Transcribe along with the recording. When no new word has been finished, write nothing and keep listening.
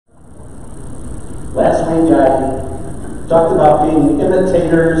Last week I talked about being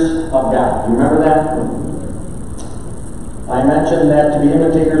imitators of God. You remember that? I mentioned that to be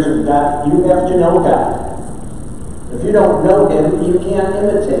imitators of God, you have to know God. If you don't know Him, you can't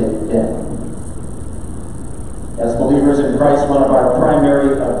imitate Him. As believers in Christ, one of our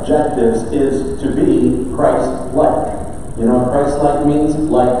primary objectives is to be Christ-like. You know what Christ-like means?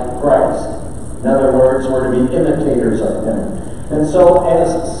 Like Christ. In other words, we're to be imitators of Him. And so,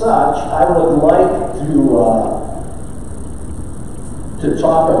 as such, I would like to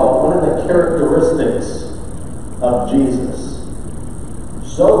talk about one of the characteristics of Jesus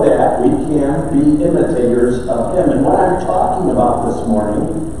so that we can be imitators of Him. And what I'm talking about this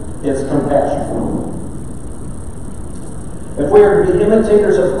morning is compassion. If we are to be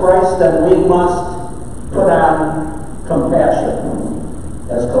imitators of Christ, then we must put on compassion.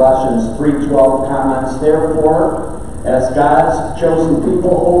 As Colossians 3:12 comments, therefore, as God's chosen people,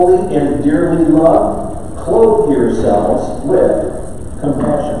 holy and dearly loved, clothe yourselves with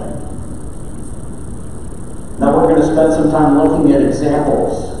compassion. Now we're going to spend some time looking at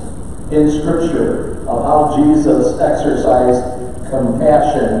examples in Scripture of how Jesus exercised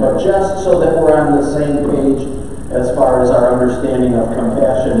compassion. But just so that we're on the same page as far as our understanding of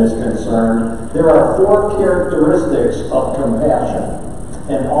compassion is concerned, there are 4 characteristics of compassion.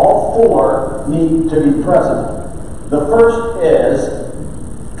 And all 4 need to be present. The first is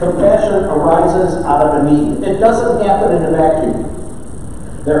compassion arises out of a need. It doesn't happen in a vacuum.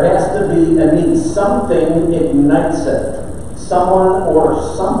 There has to be a need. Something ignites it. Someone or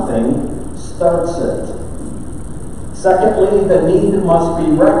something starts it. Secondly, the need must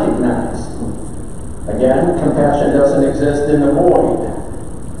be recognized. Again, compassion doesn't exist in the void.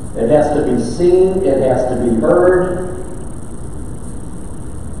 It has to be seen. It has to be heard.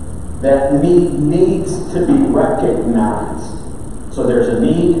 That need needs to be recognized. So there's a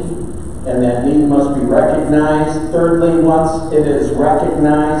need, and that need must be recognized. Thirdly, once it is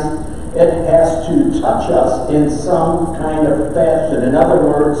recognized, it has to touch us in some kind of fashion. In other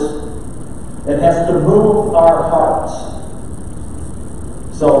words, it has to move our hearts.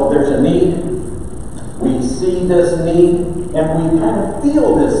 So there's a need, we see this need, and we kind of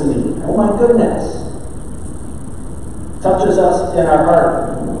feel this need. Oh my goodness. Touches us in our heart.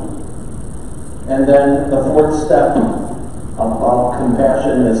 And then the 4th step of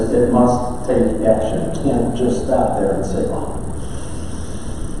compassion is it must take action. It can't just stop there and say, oh,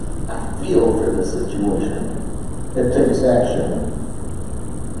 I feel for this situation. It takes action.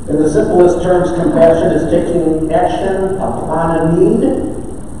 In the simplest terms, compassion is taking action upon a need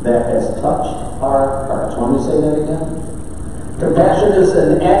that has touched our hearts. Want me to say that again? Compassion is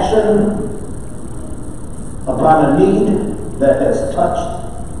an action upon a need that has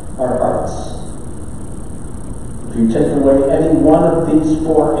touched our hearts. If you take away any one of these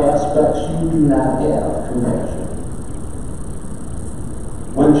 4 aspects, you do not have compassion.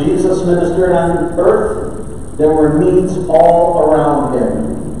 When Jesus ministered on earth, there were needs all around Him.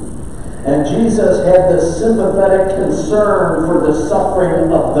 And Jesus had this sympathetic concern for the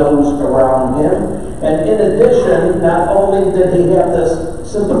suffering of those around Him. And in addition, not only did He have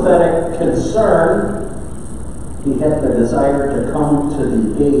this sympathetic concern, He had the desire to come to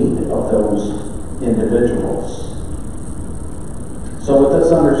the aid of those individuals. So with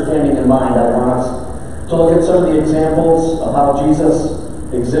this understanding in mind, I want us to look at some of the examples of how Jesus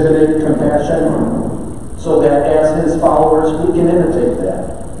exhibited compassion so that as His followers we can imitate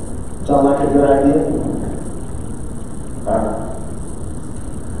that. Sound like a good idea? All right.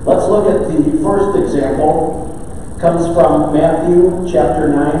 Let's look at the first example. It comes from Matthew chapter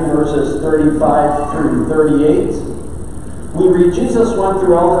 9, verses 35 through 38. We read, Jesus went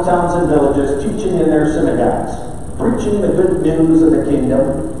through all the towns and villages, teaching in their synagogues, preaching the good news of the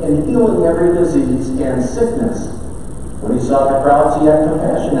kingdom, and healing every disease and sickness. When He saw the crowds, He had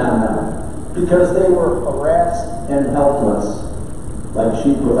compassion on them, because they were harassed and helpless, like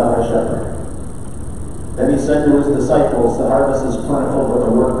sheep without a shepherd. Then He said to His disciples, the harvest is plentiful, but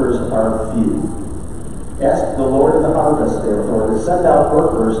the workers are few. Ask the Lord of the harvest, therefore, to send out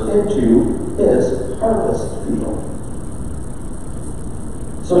workers into His harvest field.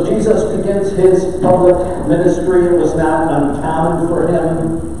 So Jesus begins His public ministry. It was not uncommon for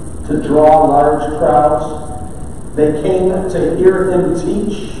Him to draw large crowds. They came to hear Him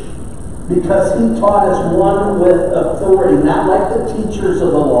teach because He taught as one with authority, not like the teachers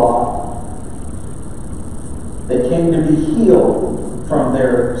of the law. They came to be healed from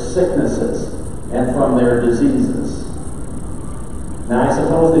their sicknesses and from their diseases. Now, I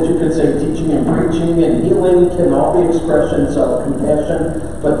suppose that you could say teaching and preaching and healing can all be expressions of compassion,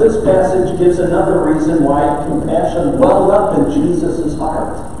 but this passage gives another reason why compassion welled up in Jesus'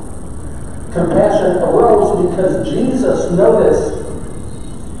 heart. Compassion arose because Jesus noticed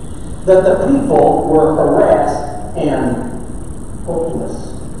that the people were harassed and hopeless.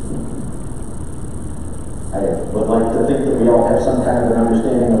 I would like to think that we all have some kind of an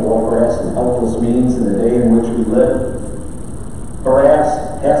understanding of what harassed and helpless means in the day in which we live.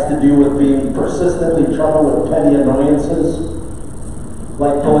 Harassed has to do with being persistently troubled with petty annoyances,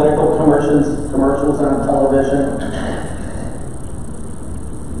 like political commercials on television.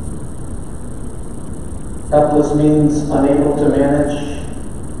 Helpless means unable to manage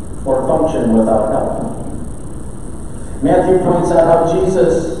or function without help. Matthew points out how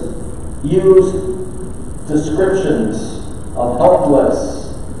Jesus used descriptions of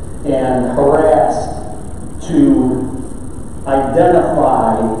helpless and harassed to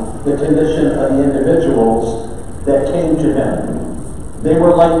identify the condition of the individuals that came to him. They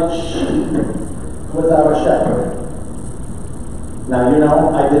were like sheep without a shepherd. Now, you know,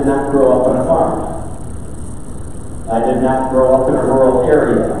 I did not grow up on a farm. I did not grow up in a rural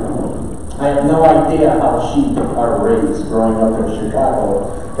area. I have no idea how sheep are raised growing up in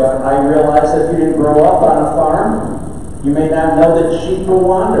Chicago. But I realize that if you didn't grow up on a farm, you may not know that sheep will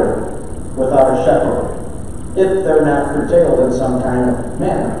wander without a shepherd, if they're not curtailed in some kind of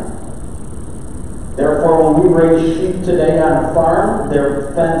manner. Therefore, when we raise sheep today on a farm,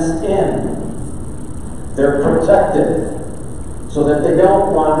 they're fenced in. They're protected so that they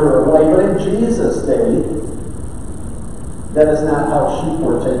don't wander away. But in Jesus' day, that is not how sheep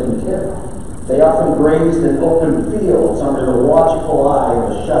were taken care of. They often grazed in open fields under the watchful eye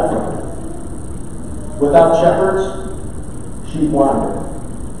of a shepherd. Without shepherds, sheep wander.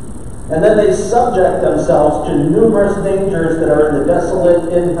 And then they subject themselves to numerous dangers that are in the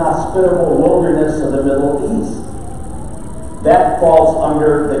desolate, inhospitable wilderness of the Middle East. That falls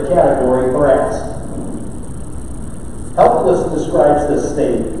under the category harassed. Helpless describes this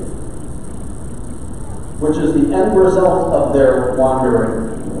state, which is the end result of their wandering.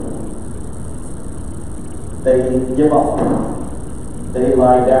 They give up. They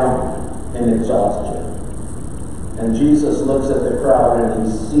lie down in exhaustion. And Jesus looks at the crowd and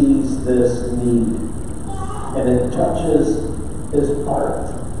he sees this need. And it touches his heart.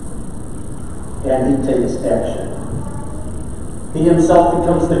 And he takes action. He himself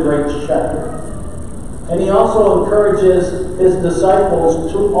becomes the great shepherd. And he also encourages his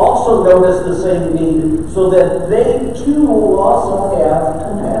disciples to also notice the same need so that they too will also have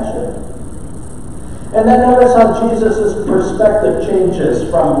compassion. And then notice how Jesus' perspective changes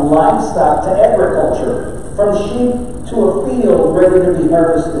from livestock to agriculture, from sheep to a field ready to be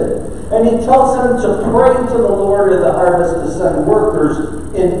harvested. And he tells them to pray to the Lord of the harvest to send workers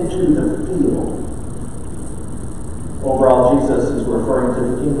into the field. Overall, Jesus is referring to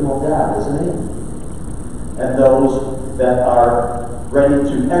the kingdom of God, isn't he? And those that are ready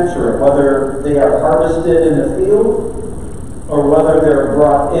to enter it, whether they are harvested in the field or whether they're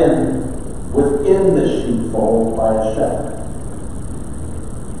brought in within the sheepfold by a shepherd.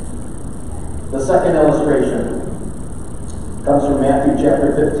 The second illustration comes from Matthew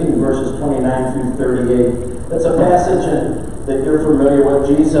chapter 15, verses 29 through 38. It's a passage that you're familiar with.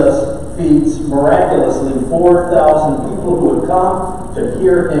 Jesus feeds miraculously 4,000 people who had come to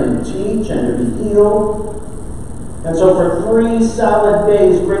hear him teach and to be healed. And so for 3 solid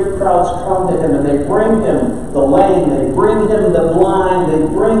days, great crowds come to him, and they bring him the lame, they bring him the blind, they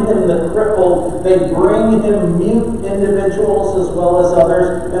bring him the crippled, they bring him mute individuals as well as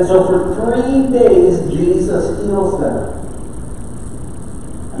others. And so for 3 days, Jesus heals them.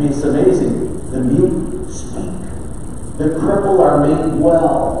 I mean, it's amazing. The mute speak. The crippled are made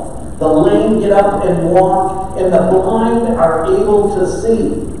well. The lame get up and walk, and the blind are able to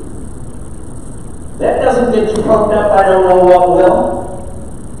see. That doesn't get you pumped up, I don't know what will.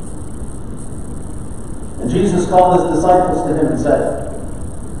 And Jesus called his disciples to him and said,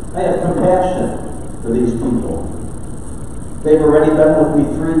 I have compassion for these people. They've already been with me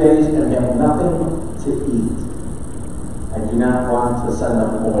 3 days and have nothing to eat. I do not want to send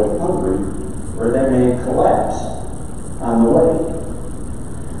them away hungry, where they may collapse on the way.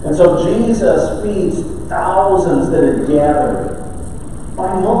 And so Jesus feeds thousands that had gathered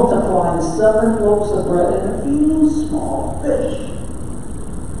by multiplying 7 loaves of bread and a few small fish.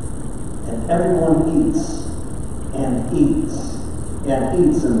 And everyone eats and eats and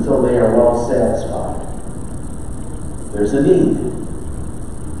eats until they are well satisfied. There's a need.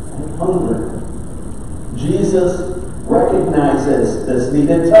 Hunger. Jesus recognizes this need.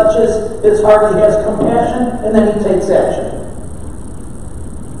 It touches his heart. He has compassion, and then he takes action.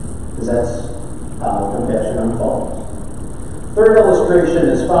 Because that's how compassion unfolds. Third illustration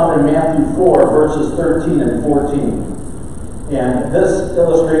is found in Matthew 4, verses 13 and 14. And this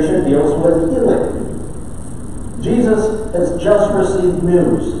illustration deals with healing. Jesus has just received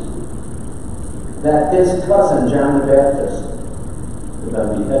news that his cousin, John the Baptist, had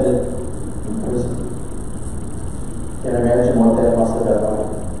been beheaded in prison. Can't imagine what that must have been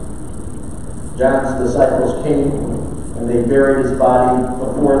like. John's disciples came and they buried his body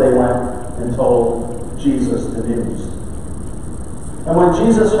before they went and told Jesus the news. And when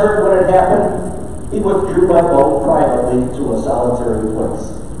Jesus heard what had happened, he withdrew by boat privately to a solitary place.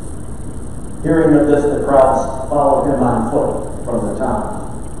 Hearing of this, the crowds followed him on foot from the town.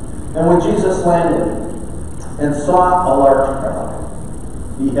 And when Jesus landed and saw a large crowd,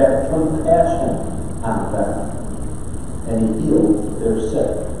 he had compassion on them, and he healed their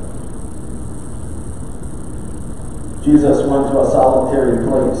sick. Jesus went to a solitary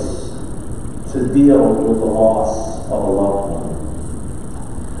place to deal with the loss of a loved one.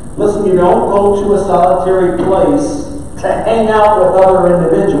 Listen, you don't go to a solitary place to hang out with other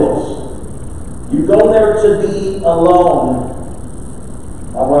individuals. You go there to be alone.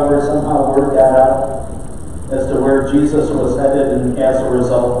 However, somehow word got out as to where Jesus was headed, and as a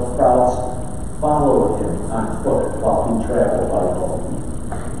result, crowds followed him on foot while he traveled by boat.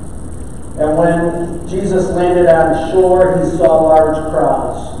 And when Jesus landed on shore, he saw large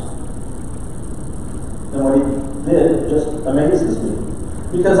crowds. And what he did just amazes me.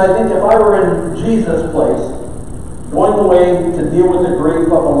 Because I think if I were in Jesus' place, going away to deal with the grief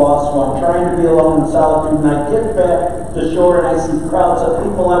of a lost one, trying to be alone in solitude, and I get back to shore and I see crowds of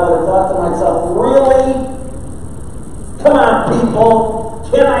people, I would have thought to myself, really? Come on, people.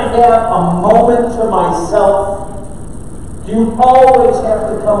 Can I have a moment to myself? Do you always have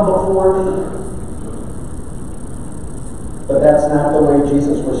to come before me? But that's not the way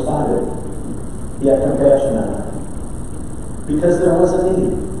Jesus responded. He had compassion on them. Because there was a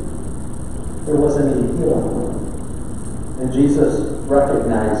need. There was a need healing. And Jesus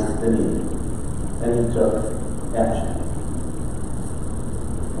recognized the need. And he took action.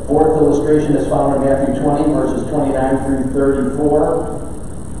 The fourth illustration is found in Matthew 20, verses 29 through 34.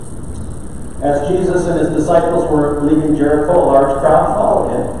 As Jesus and his disciples were leaving Jericho, a large crowd followed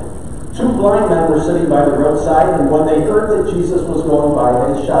him. Two blind men were sitting by the roadside, and when they heard that Jesus was going by,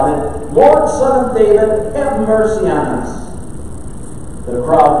 they shouted, "Lord, Son of David, have mercy on us." The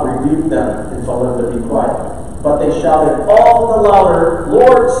crowd rebuked them and told them to be quiet. But they shouted all the louder,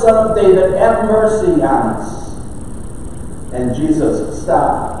 "Lord, Son of David, have mercy on us." And Jesus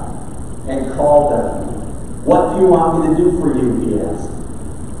stopped and called them. "What do you want me to do for you?" he asked.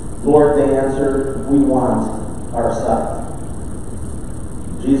 "Lord," they answered, "we want our sight."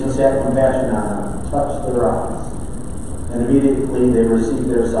 Jesus had compassion on them, touched their eyes, and immediately they received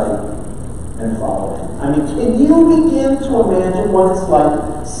their sight and followed him. I mean, can you begin to imagine what it's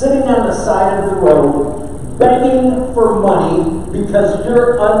like sitting on the side of the road begging for money because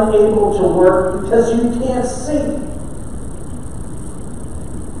you're unable to work because you can't see?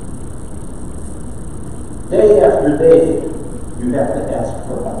 Day after day, you have to ask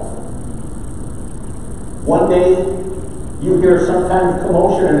for help. One day, you hear some kind of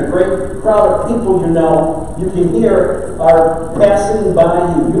commotion and a great crowd of people you can hear are passing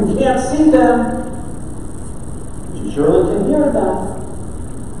by you. You can't see them, but you surely can hear them.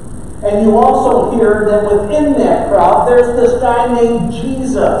 And you also hear that within that crowd, there's this guy named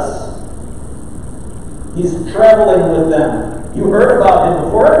Jesus. He's traveling with them. You heard about him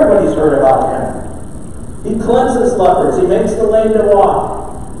before. Everybody's heard about him. He cleanses lepers. He makes the lame to walk.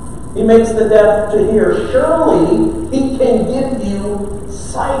 He makes the deaf to hear. Surely he can give you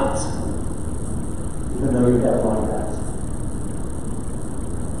sight, even though you have blind eyes.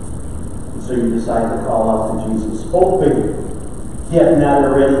 And so you decide to call out to Jesus, hoping he had not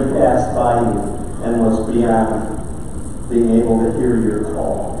already passed by you and was beyond being able to hear your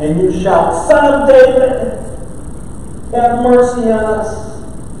call. And you shout, "Son of David, have mercy on us."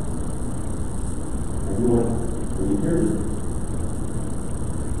 And he wouldn't hear you.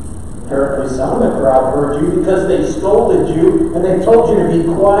 Apparently some of the crowd heard you because they scolded you and they told you to be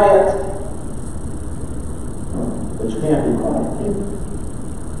quiet. But you can't be quiet, can you?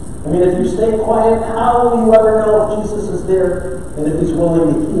 I mean, if you stay quiet, how will you ever know if Jesus is there and if he's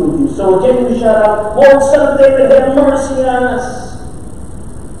willing to heal you? So again you shout out, "Lord, Son of David, have mercy on us."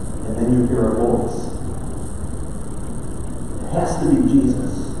 And then you hear a voice. It has to be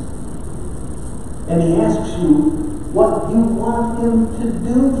Jesus. And he asks you what you want him to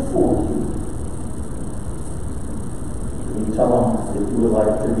do for you. And you tell him that you would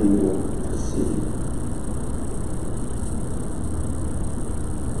like to be able to see.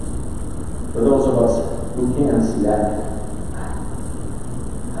 For those of us who can see, I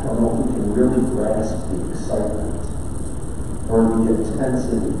don't know if we can really grasp the excitement the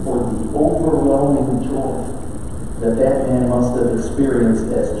intensity, or the overwhelming joy that that man must have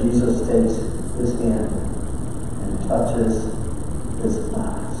experienced as Jesus takes his hand and touches his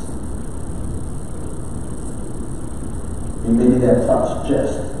eyes. And maybe that touch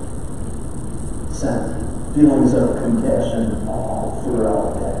just sent feelings of compassion all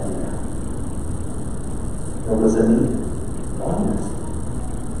throughout that man. There was a need, blindness.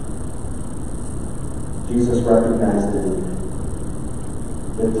 Jesus recognized the need.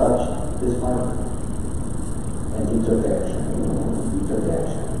 It touched his heart. And he took action. He took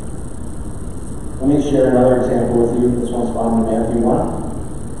action. Let me share another example with you. This one's found in Matthew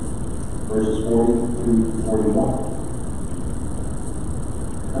 1, verses 40 through 41.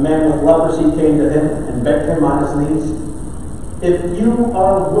 A man with leprosy came to him and begged him on his knees, "If you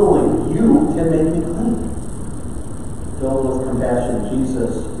are willing, you can make me clean." Filled with compassion,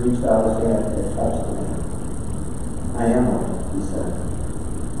 Jesus reached out his hand and touched the man. "I am willing," he said.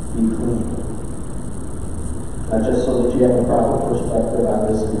 "Be clean." Now, just so that you have a proper perspective on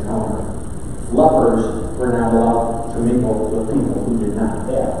this encounter, lepers were not allowed to mingle with people who did not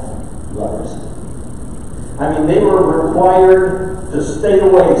have leprosy. I mean, they were required to stay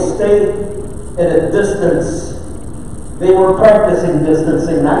away, stay at a distance. They were practicing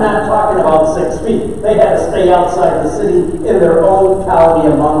distancing. I'm not talking about 6 feet. They had to stay outside the city in their own county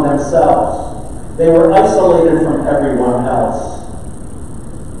among themselves. They were isolated from everyone else.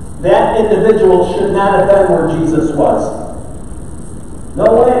 That individual should not have been where Jesus was.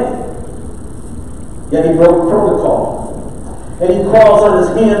 No way. Yet he broke protocol. And he crawls on his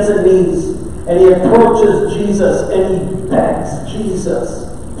hands and knees. And he approaches Jesus and he begs Jesus,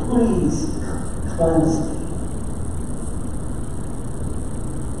 "Please cleanse me."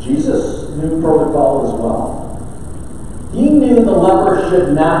 Jesus knew protocol as well. He knew the leper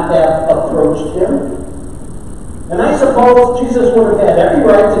should not have approached him. And I suppose Jesus would have had every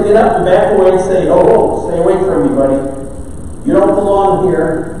right to get up and back away and say, "Oh, stay away from me, buddy. You don't belong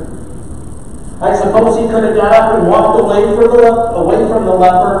here." I suppose he could have got up and walked away from the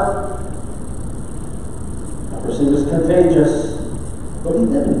leper. Leprosy was contagious, but he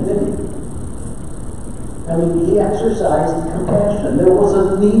didn't, did he? I mean, he exercised compassion. There was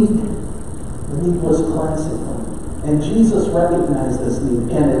a need. The need was cleansing him. And Jesus recognized this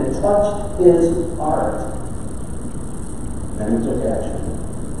need, and it touched his heart. And he took action.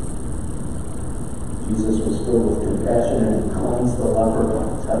 Jesus was filled with compassion, and he cleansed the leper by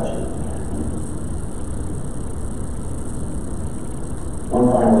touching him. One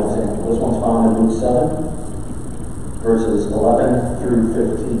final example. This one's found in Luke 7, verses 11 through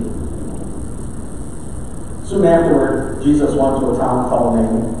 15. Soon afterward, Jesus went to a town called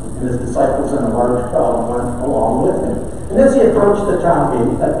Nain, and his disciples and a large crowd went along with him. And as he approached the town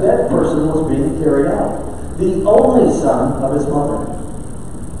gate, a dead person was being carried out, the only son of his mother.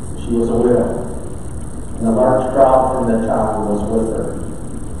 She was a widow, and a large crowd from the town was with her.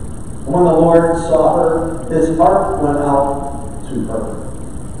 And when the Lord saw her, his heart went out to her.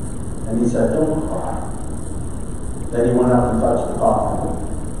 And he said, "Don't cry." Then he went up and touched the coffin,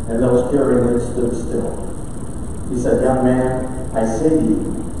 and those carrying it stood still. He said, "Young man, I say to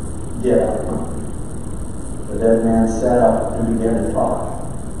you, get up." The dead man sat up and began to talk,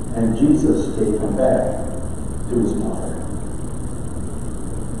 and Jesus gave him back to his mother.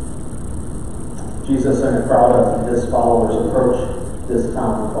 Jesus and a crowd of his followers approach this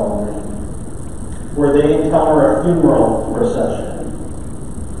town called Nain, where they encounter a funeral procession.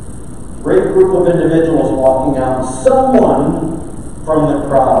 Great group of individuals walking out. Someone from the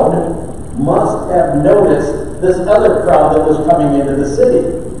crowd must have noticed this other crowd that was coming into the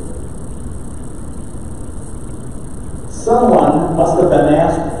city. Someone must have been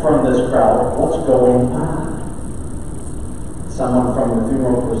asked from this crowd, "What's going on?" Someone from the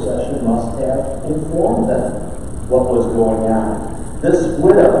funeral procession must have informed them what was going on. This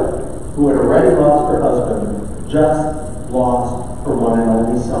widow, who had already lost her husband, just lost her one and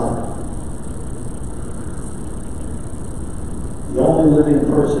only son. The only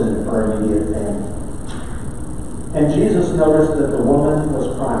living person in her immediate family. And Jesus noticed that the woman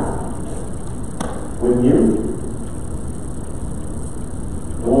was crying. Wouldn't you?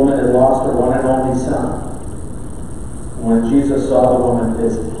 The woman had lost her one and only son. And when Jesus saw the woman,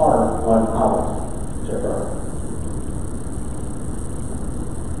 his heart went out to her.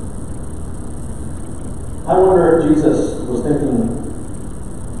 I wonder if Jesus was thinking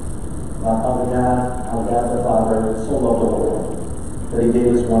about how God the Father so loved the world that he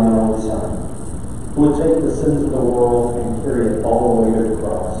gave his one and only Son, who would take the sins of the world and carry it all the way to the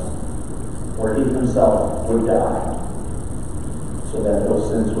cross, where he himself would die, so that those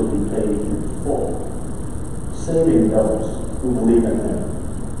sins would be paid in full, saving those who believe in him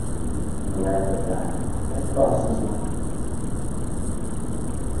and the wrath of God. That crosses the line.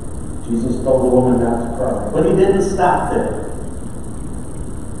 Jesus told the woman not to cry. But he didn't stop there.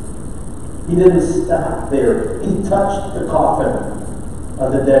 He didn't stop there. He touched the coffin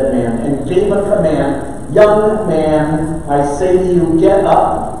of the dead man and gave a command. Young man, I say to you, get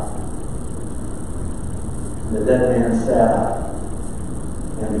up. And the dead man sat up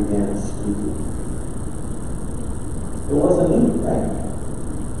and began speaking. It wasn't me, right?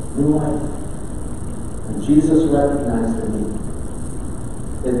 New life. And Jesus recognized the need.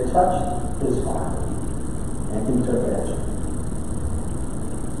 It touched his heart, and he took action.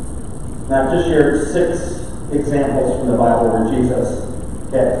 Now, I've just shared 6 examples from the Bible where Jesus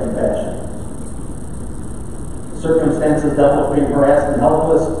had compassion. Circumstances dealt with being harassed and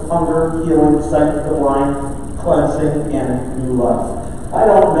helpless, hunger, healing, sight to the blind, cleansing, and new life. I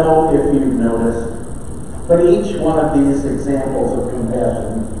don't know if you've noticed, but each one of these examples of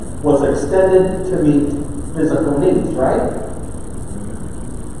compassion was extended to meet physical needs, right?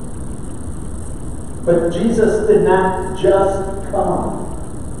 But Jesus did not just come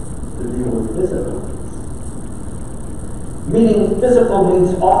to deal with physical needs. Meaning physical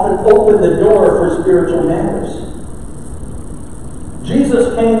needs often open the door for spiritual matters.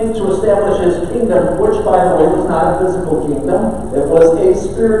 Jesus came to establish his kingdom, which, by the way, was not a physical kingdom. It was a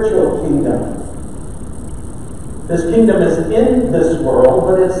spiritual kingdom. His kingdom is in this world,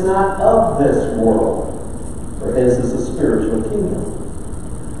 but it's not of this world. For his is a spiritual kingdom.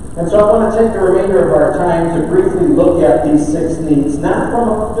 And so I want to take the remainder of our time to briefly look at these 6 needs, not from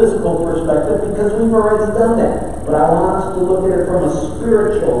a physical perspective, because we've already done that, but I want us to look at it from a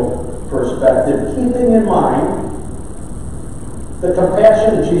spiritual perspective, keeping in mind the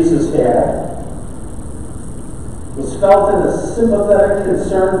compassion Jesus had was felt in a sympathetic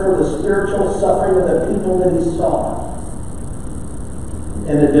concern for the spiritual suffering of the people that he saw.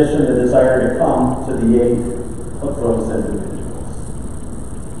 In addition, the desire to come to the aid of those individuals.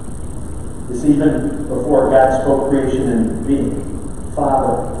 You see, even before God spoke creation into being,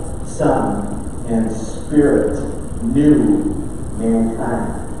 Father, Son, and Spirit knew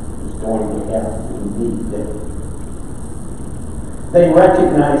mankind was going to have to need it. They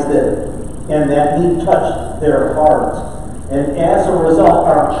recognized it, and that need touched their hearts. And as a result,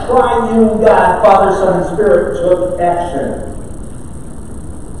 our triune God, Father, Son, and Spirit took action.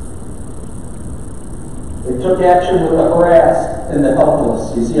 They took action with the harassed and the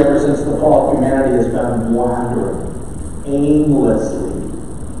helpless. You see, ever since the fall, humanity has been wandering aimlessly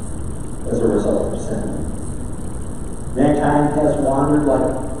as a result of sin. Mankind has wandered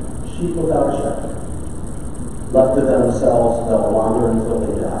like sheep without a shepherd. Left to themselves, they'll wander until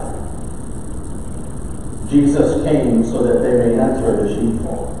they die. Jesus came so that they may enter the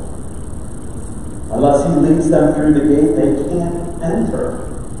sheepfold. Unless he leads them through the gate, they can't enter.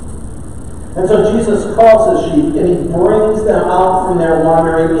 And so Jesus calls his sheep and he brings them out from their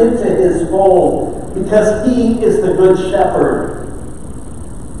wandering into his fold because he is the good shepherd.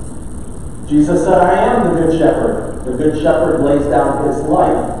 Jesus said, I am the good shepherd. The good shepherd lays down his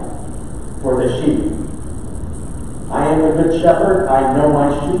life for the sheep. I am the good shepherd. I know my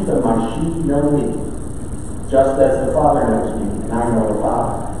sheep and my sheep know me. Just as the Father knows me and I know the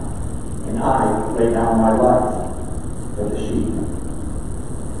Father. And I lay down my life for the sheep.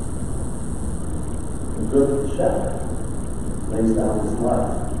 The good shepherd lays down his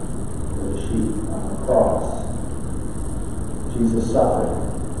life for the sheep on the cross. Jesus suffered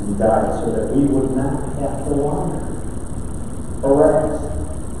and died so that we would not have to wander, harassed,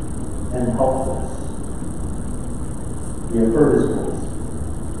 and helpless. We have heard his voice.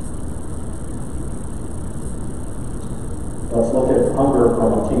 Let's look at hunger from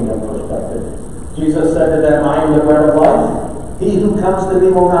a kingdom perspective. Jesus said to them, I am the bread of life. He who comes to me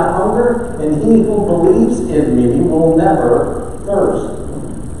will not hunger, and he who believes in me will never thirst.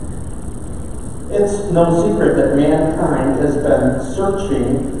 It's no secret that mankind has been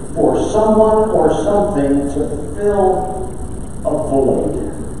searching for someone or something to fill a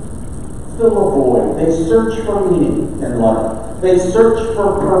void. Fill a void. They search for meaning in life. They search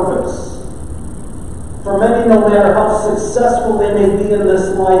for purpose. For many, no matter how successful they may be in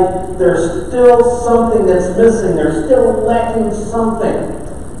this life, there's still something that's missing. They're still lacking something.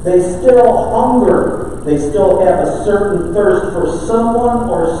 They still hunger. They still have a certain thirst for someone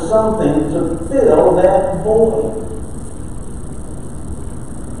or something to fill that void.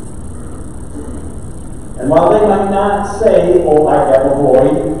 And while they might not say, oh, I have a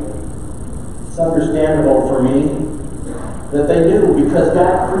void, it's understandable for me that they do, because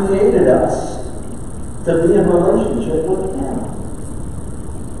God created us to be in relationship with him.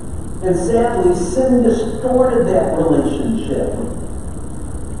 And sadly, sin distorted that relationship,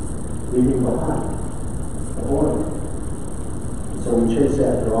 leaving behind the void. And so we chase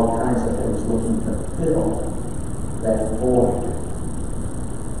after all kinds of things, looking to fill that void.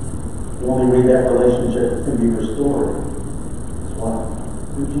 The only way that relationship can be restored is what?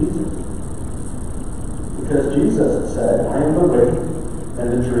 Through Jesus. Because Jesus said, I am the way and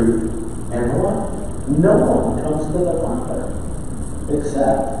the truth and the life. No one comes to the Father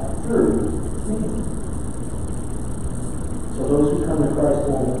except through me. So those who come to Christ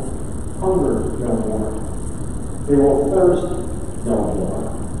will hunger no more. They will thirst no more.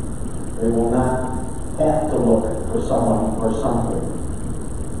 They will not have to look for someone or something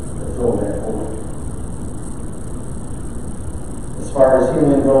to fill that void. As far as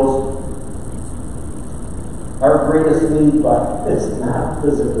healing goes, our greatest need, but it's not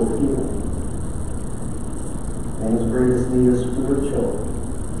physical healing. Man's greatest need is spiritual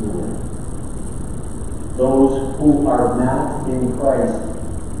healing. Those who are not in Christ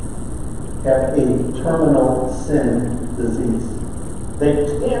have a terminal sin disease. They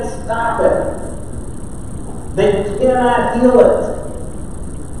can't stop it. They cannot heal it.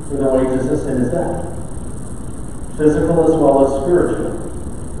 For the wages of sin is death. Physical as well as spiritual.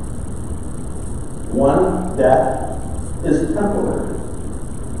 One death is temporary.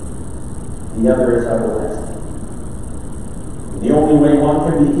 The other is everlasting. The only way one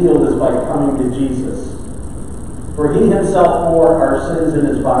can be healed is by coming to Jesus. For he himself bore our sins in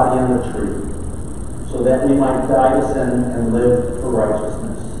his body on the tree, so that we might die to sin and live for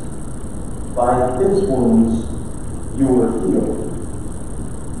righteousness. By his wounds you were healed.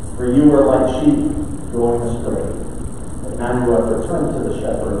 For you were like sheep going astray. But now you have returned to the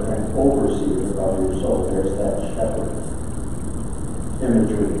shepherd and overseer of your soul. There's that shepherd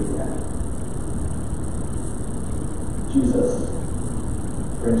imagery again. Jesus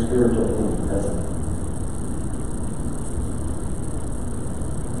brings spiritual healing, doesn't he?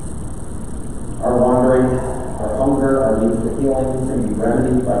 Our wandering, our hunger, our need for healing can be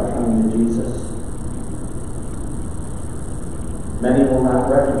remedied by coming to Jesus. Many will not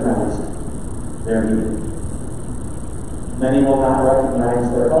recognize their need. Many will not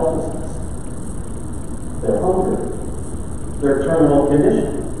recognize their helplessness, their hunger, their terminal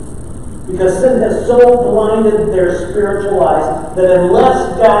condition. Because sin has so blinded their spiritual eyes that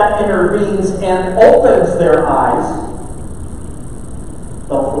unless God intervenes and opens their eyes,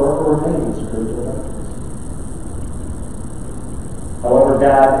 they'll forever remain in spiritual darkness. However,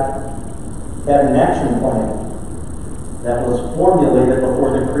 God had an action plan that was formulated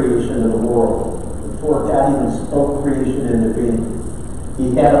before the creation of the world. Before God even spoke creation into being.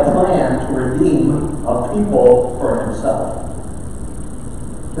 He had a plan to redeem a people for himself.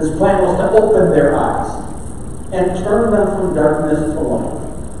 His plan was to open their eyes and turn them from darkness to light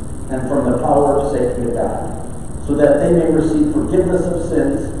and from the power of Satan to God, so that they may receive forgiveness of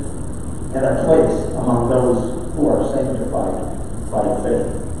sins and a place among those who are sanctified by faith.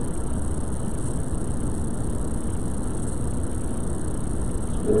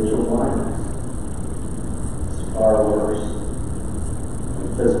 Spiritual blindness is far worse than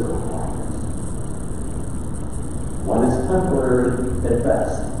physical blindness. One is temporary at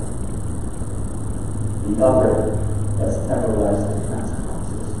best. The other has everlasting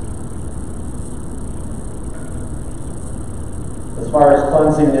consequences. As far as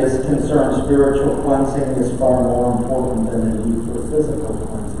cleansing is concerned, spiritual cleansing is far more important than the need for physical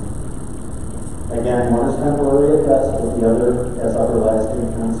cleansing. Again, one is temporary at best, but the other has everlasting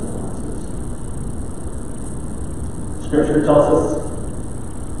consequences. Scripture tells us,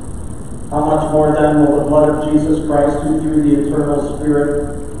 how much more then will the blood of Jesus Christ, who through the eternal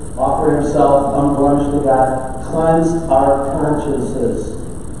Spirit offered himself unblemished to God, cleanse our consciences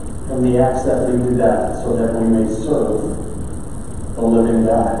from the acts that lead to death, so that we may serve the living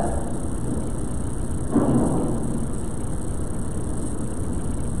God.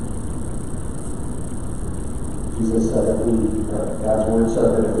 Jesus said that God's word said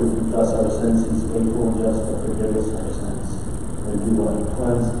that if we confess our sins, he's faithful and just to forgive us our sins, and he will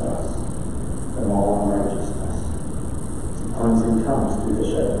cleanse us from all unrighteousness. Cleansing comes through the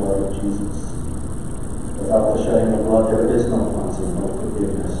shed blood of Jesus. Without the shedding of blood, there is no cleansing, no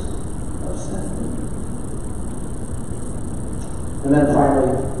forgiveness of sin. And then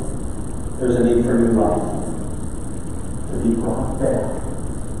finally, there's a need for new life, to be brought back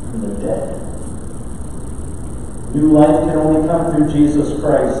from the dead. New life can only come through Jesus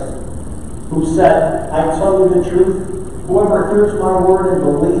Christ, who said, I tell you the truth, whoever hears my word and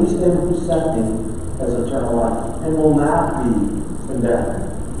believes him who sent me has eternal life, and will not be condemned.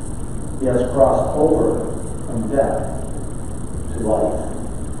 He has crossed over from death to life.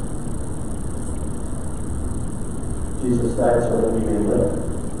 Jesus died so that we may live.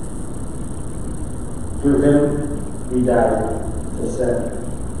 Through him, we died to sin.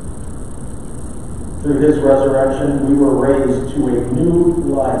 Through his resurrection, we were raised to a new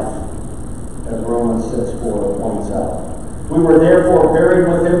life, as Romans 6:4 points out. We were therefore buried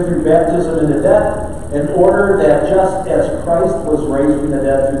with him through baptism into death, in order that just as Christ was raised from the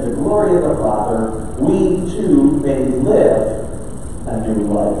dead through the glory of the Father, we too may live a new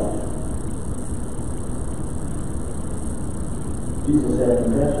life. Jesus had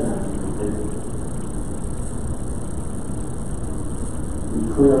compassion on people.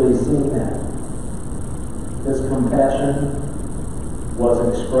 We've clearly seen that. His compassion was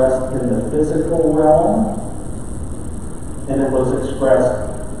expressed in the physical realm, and it was expressed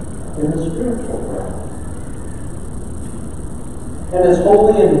in the spiritual realm. And as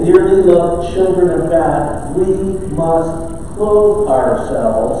holy and dearly loved children of God, we must clothe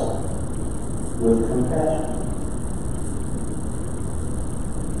ourselves with compassion.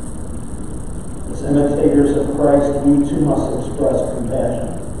 As imitators of Christ, we too must express compassion,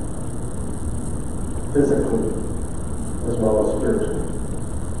 physically as well as spiritually.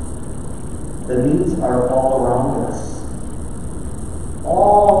 The needs are all around us.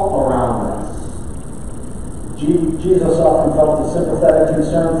 All around us. Jesus often felt a sympathetic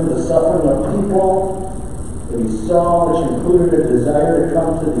concern for the suffering of people that he saw, which included a desire to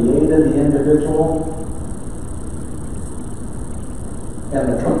come to the aid of the individual.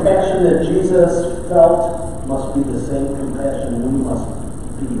 And the compassion that Jesus felt must be the same compassion we must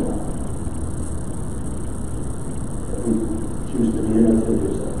feel. If we choose to be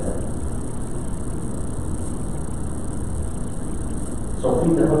imitators of that. So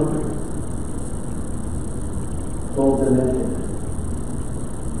feed the hungry. Clothe the naked.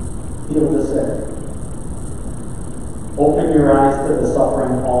 Heal the sick. Open your eyes to the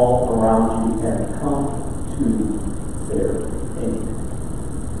suffering all around you and come to their aid.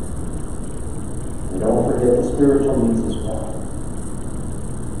 And don't forget the spiritual needs as well.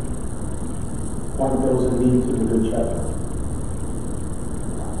 Point those in need to the Good Shepherd,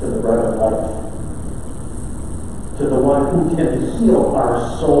 to the bread of life, to the one who can heal our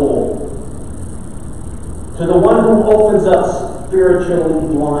soul, to the one who opens up spiritually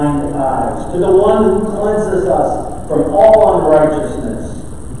blind eyes, to the one who cleanses us from all unrighteousness,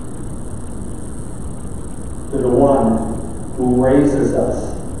 to the one who raises us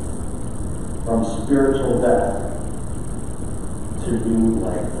from spiritual death to new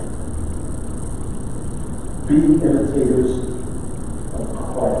life. Be imitators of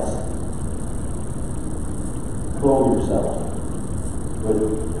Christ. Clothe yourself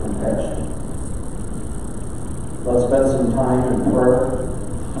with compassion. Let's spend some time in prayer,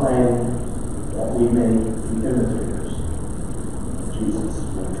 praying that we may